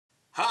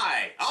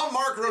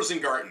Mark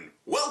Rosengarten.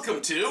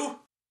 Welcome to...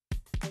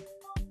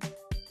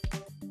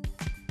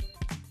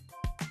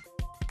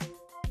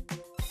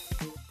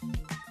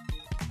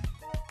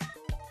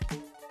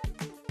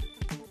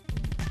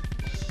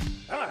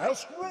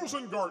 Ask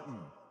Rosengarten.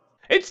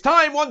 It's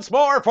time once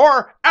more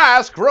for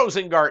Ask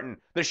Rosengarten,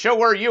 the show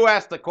where you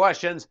ask the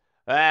questions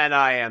and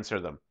I answer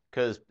them.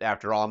 Because,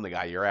 after all, I'm the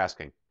guy you're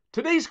asking.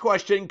 Today's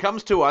question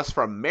comes to us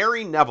from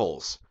Mary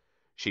Nevels.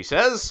 She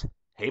says,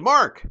 "Hey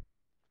Mark."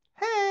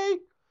 "Hey."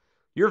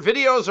 "Your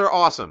videos are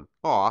awesome."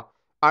 "Aw,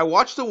 I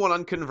watched the one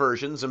on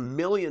conversions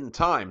 1,000,000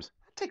 times.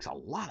 It takes a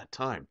lot of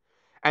time.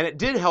 And it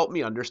did help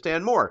me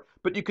understand more.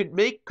 But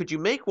could you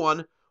make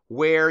one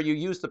where you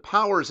use the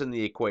powers in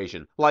the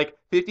equation, like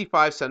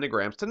 55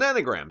 centigrams to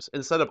nanograms?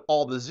 Instead of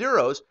all the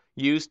zeros,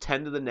 use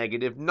 10 to the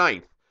negative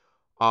ninth.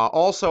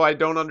 Also, I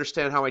don't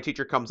understand how my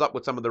teacher comes up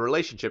with some of the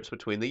relationships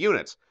between the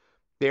units.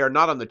 They are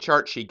not on the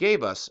chart she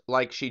gave us,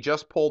 like she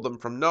just pulled them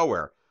from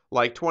nowhere,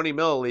 like 20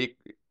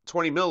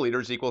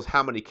 milliliters equals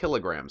how many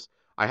kilograms?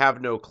 I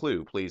have no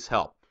clue. Please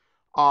help."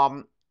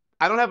 I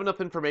don't have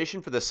enough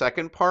information for the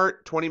second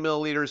part. 20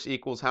 milliliters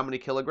equals how many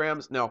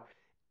kilograms? Now,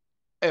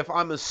 if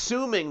I'm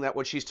assuming that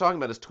what she's talking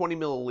about is 20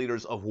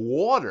 milliliters of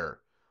water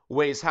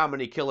weighs how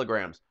many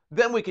kilograms,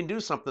 then we can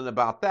do something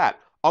about that.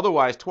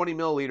 Otherwise, 20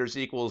 milliliters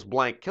equals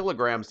blank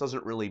kilograms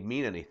doesn't really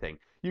mean anything.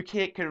 You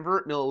can't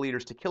convert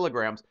milliliters to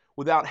kilograms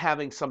without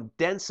having some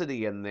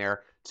density in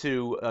there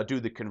to do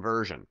the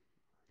conversion.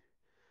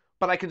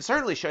 But I can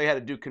certainly show you how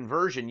to do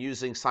conversion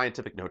using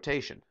scientific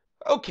notation.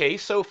 Okay,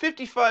 so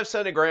 55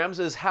 centigrams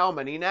is how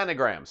many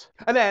nanograms?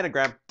 A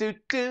nanogram.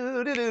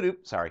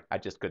 Sorry, I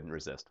just couldn't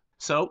resist.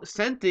 So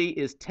centi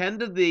is 10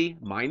 to the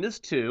minus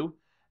 2.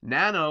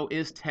 Nano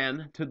is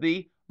 10 to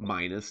the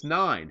minus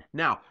 9.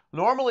 Now,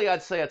 normally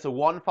I'd say it's a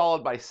 1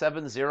 followed by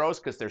 7 zeros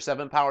because they're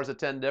 7 powers of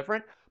 10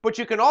 different. But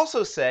you can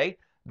also say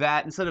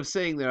that instead of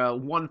saying the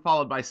 1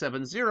 followed by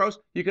 7 zeros,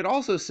 you could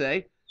also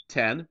say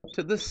 10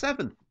 to the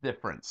 7th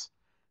difference.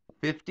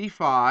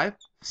 55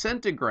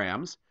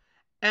 centigrams.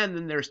 And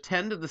then there's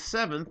 10 to the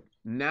 7th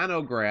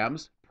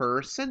nanograms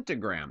per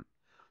centigram.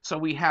 So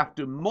we have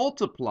to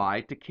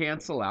multiply to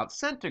cancel out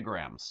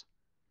centigrams.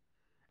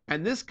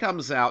 And this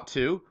comes out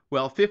to,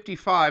 well,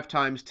 55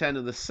 times 10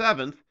 to the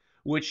 7th,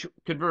 which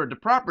converted to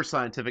proper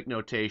scientific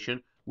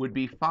notation would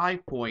be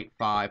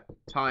 5.5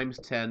 times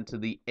 10 to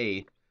the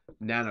 8th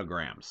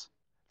nanograms.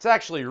 It's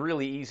actually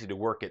really easy to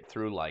work it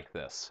through like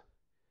this.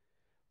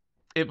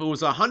 If it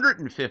was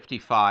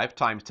 155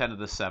 times 10 to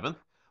the 7th,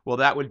 well,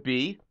 that would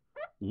be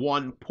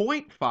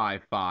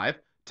 1.55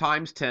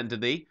 times 10 to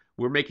the,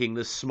 we're making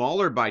this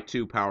smaller by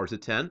 2 powers of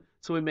 10,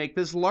 so we make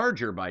this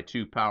larger by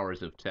 2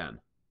 powers of 10.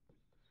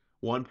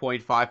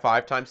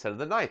 1.55 times 10 to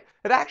the ninth.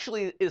 It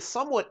actually is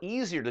somewhat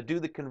easier to do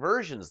the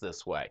conversions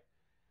this way.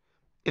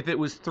 If it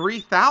was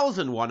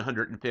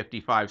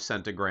 3,155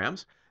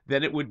 centigrams,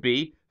 then it would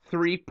be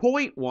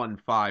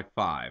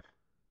 3.155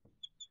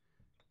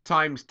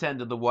 times 10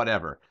 to the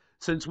whatever.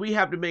 Since we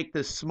have to make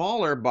this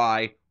smaller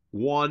by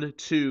 1,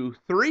 2,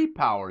 3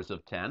 powers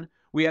of 10,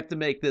 we have to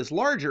make this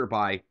larger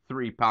by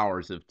 3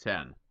 powers of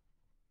 10.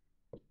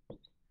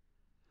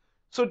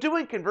 So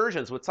doing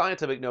conversions with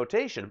scientific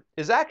notation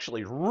is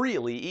actually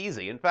really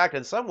easy. In fact,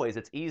 in some ways,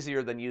 it's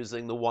easier than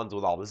using the ones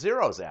with all the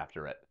zeros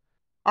after it.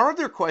 Our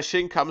other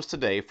question comes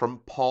today from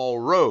Paul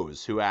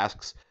Rose, who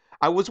asks,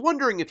 "I was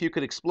wondering if you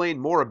could explain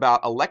more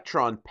about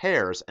electron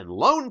pairs and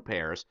lone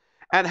pairs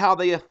and how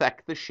they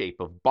affect the shape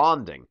of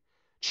bonding.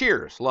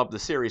 Cheers. Love the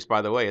series,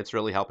 by the way. It's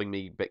really helping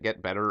me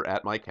get better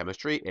at my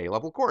chemistry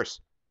A-level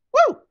course."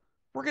 Woo!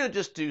 We're going to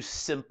just do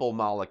simple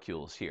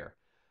molecules here.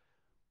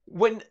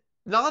 When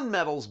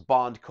nonmetals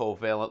bond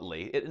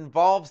covalently, it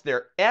involves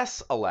their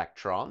s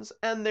electrons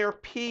and their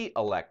p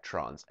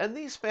electrons, and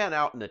these fan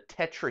out in a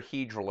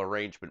tetrahedral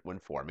arrangement when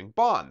forming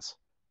bonds.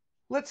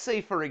 Let's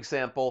say, for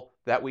example,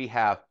 that we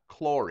have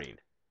chlorine.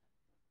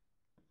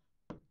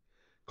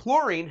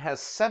 Chlorine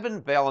has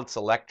 7 valence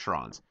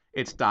electrons.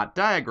 Its dot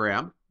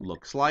diagram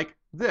looks like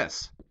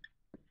this.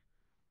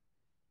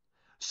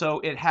 So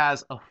it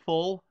has a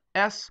full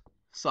s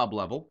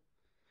sublevel,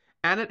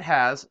 and it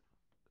has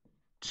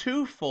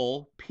 2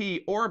 full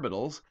p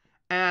orbitals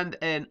and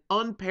an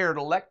unpaired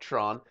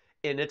electron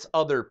in its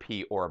other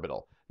p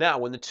orbital. Now,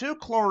 when the 2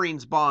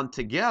 chlorines bond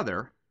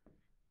together,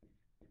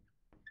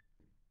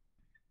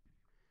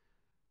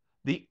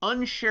 the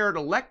unshared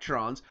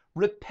electrons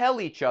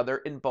repel each other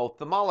in both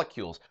the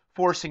molecules,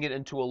 forcing it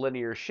into a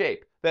linear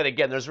shape. Then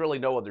again, there's really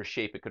no other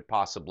shape it could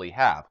possibly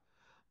have.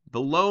 The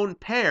lone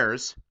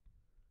pairs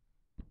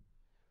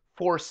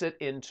force it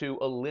into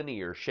a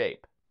linear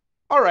shape.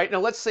 All right, now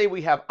let's say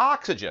we have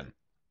oxygen.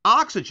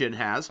 Oxygen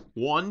has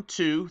 1,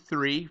 2,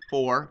 3,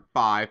 4,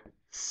 5,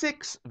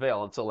 6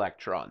 valence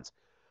electrons,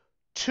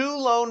 2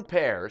 lone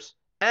pairs,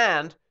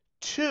 and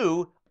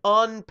 2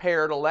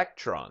 unpaired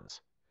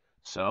electrons.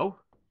 So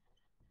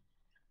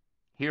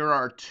here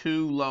are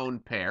 2 lone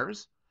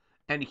pairs,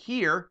 and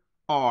here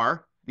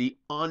are the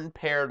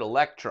unpaired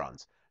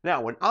electrons.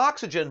 Now, when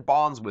oxygen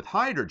bonds with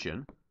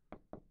hydrogen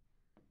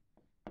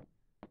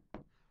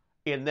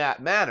in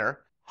that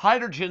manner,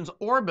 hydrogen's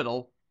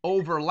orbital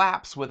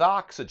overlaps with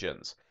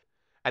oxygen's.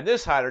 And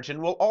this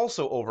hydrogen will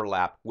also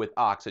overlap with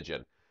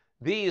oxygen.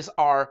 These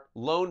are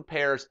lone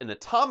pairs in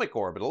atomic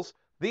orbitals.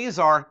 These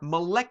are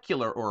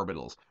molecular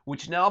orbitals,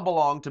 which now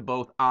belong to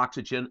both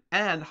oxygen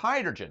and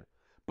hydrogen.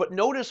 But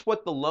notice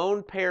what the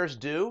lone pairs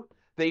do.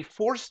 They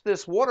force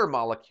this water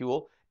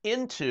molecule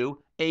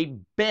into a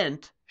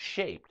bent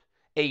shape.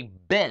 A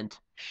bent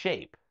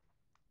shape.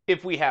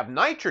 If we have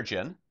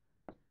nitrogen,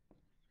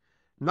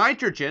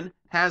 nitrogen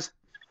has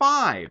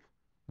 5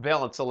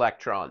 valence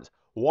electrons,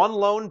 1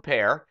 lone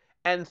pair,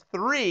 and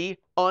 3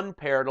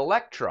 unpaired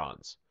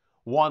electrons.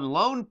 1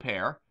 lone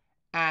pair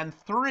and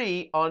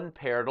 3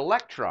 unpaired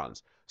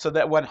electrons. So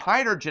that when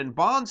hydrogen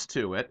bonds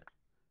to it,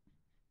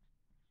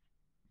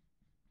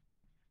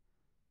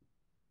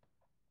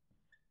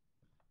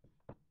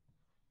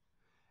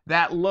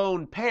 that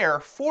lone pair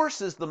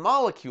forces the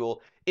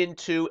molecule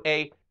into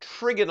a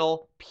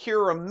trigonal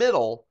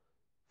pyramidal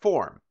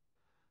form.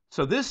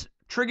 So this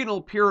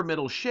trigonal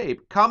pyramidal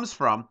shape comes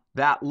from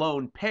that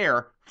lone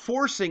pair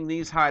forcing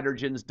these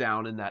hydrogens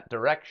down in that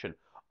direction.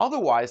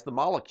 Otherwise, the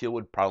molecule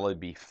would probably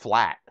be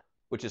flat,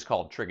 which is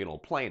called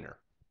trigonal planar.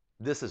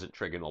 This isn't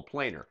trigonal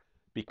planar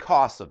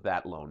because of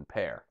that lone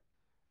pair.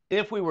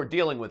 If we were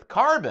dealing with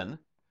carbon,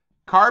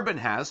 carbon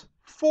has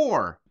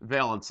 4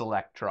 valence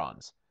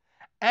electrons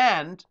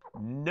and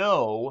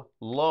no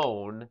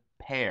lone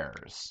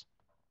pairs.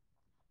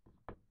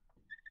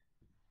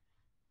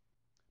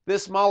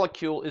 This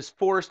molecule is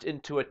forced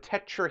into a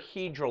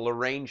tetrahedral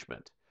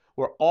arrangement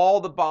where all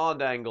the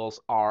bond angles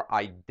are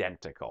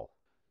identical.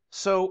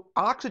 So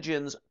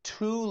oxygen's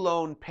 2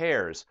 lone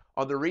pairs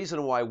are the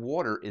reason why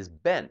water is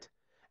bent.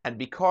 And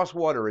because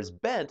water is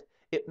bent,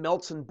 it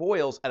melts and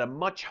boils at a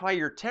much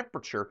higher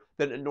temperature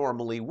than it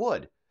normally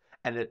would.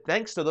 And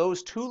thanks to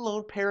those 2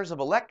 lone pairs of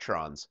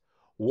electrons,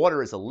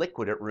 water is a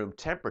liquid at room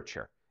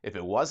temperature. If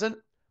it wasn't,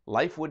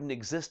 life wouldn't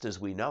exist as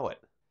we know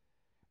it.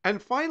 And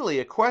finally,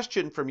 a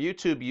question from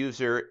YouTube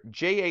user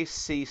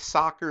JAC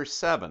Soccer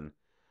 7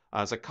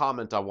 as a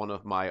comment on one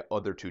of my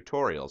other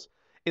tutorials.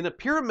 In a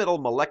pyramidal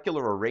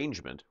molecular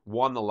arrangement,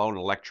 1 lone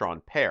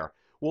electron pair,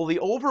 will the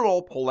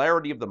overall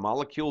polarity of the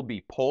molecule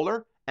be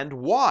polar, and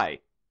why?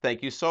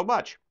 Thank you so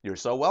much. You're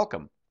so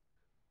welcome.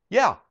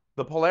 Yeah,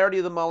 the polarity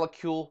of the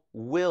molecule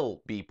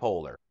will be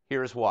polar.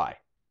 Here's why.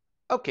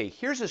 Okay,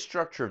 here's a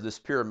structure of this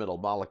pyramidal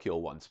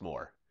molecule once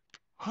more.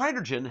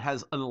 Hydrogen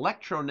has an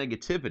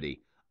electronegativity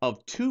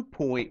of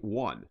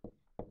 2.1,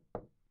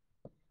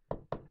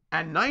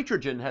 and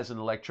nitrogen has an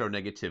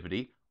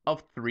electronegativity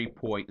of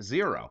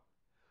 3.0.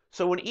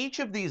 So in each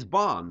of these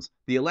bonds,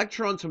 the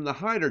electrons from the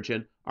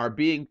hydrogen are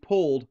being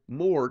pulled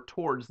more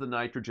towards the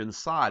nitrogen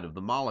side of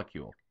the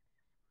molecule.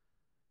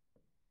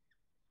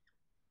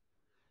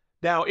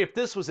 Now, if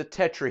this was a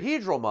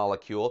tetrahedral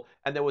molecule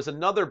and there was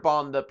another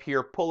bond up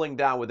here pulling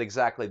down with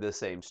exactly the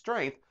same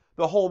strength,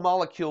 the whole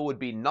molecule would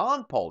be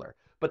nonpolar.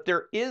 But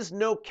there is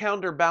no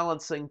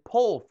counterbalancing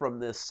pull from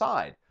this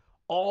side.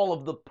 All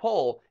of the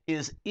pull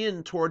is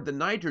in toward the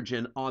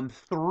nitrogen on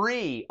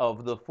 3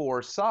 of the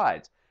 4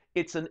 sides.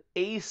 It's an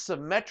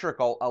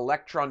asymmetrical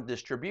electron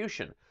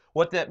distribution.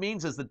 What that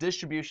means is the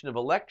distribution of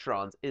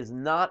electrons is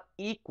not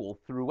equal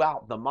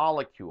throughout the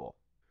molecule.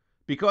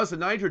 Because the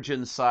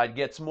nitrogen side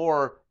gets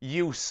more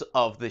use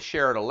of the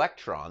shared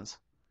electrons,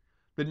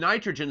 the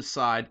nitrogen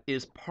side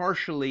is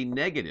partially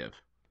negative.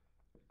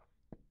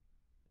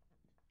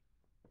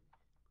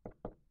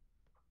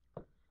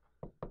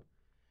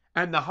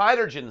 And the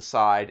hydrogen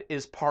side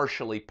is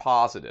partially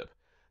positive.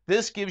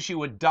 This gives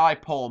you a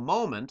dipole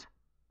moment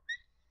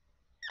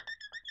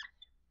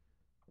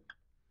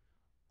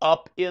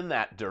up in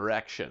that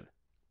direction.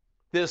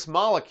 This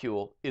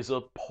molecule is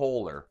a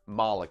polar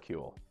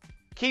molecule.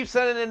 Keep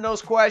sending in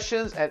those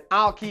questions and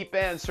I'll keep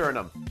answering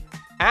them.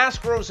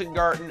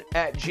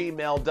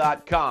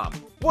 AskRosengarten@gmail.com.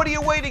 What are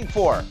you waiting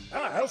for?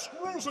 Ask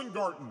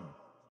Rosengarten.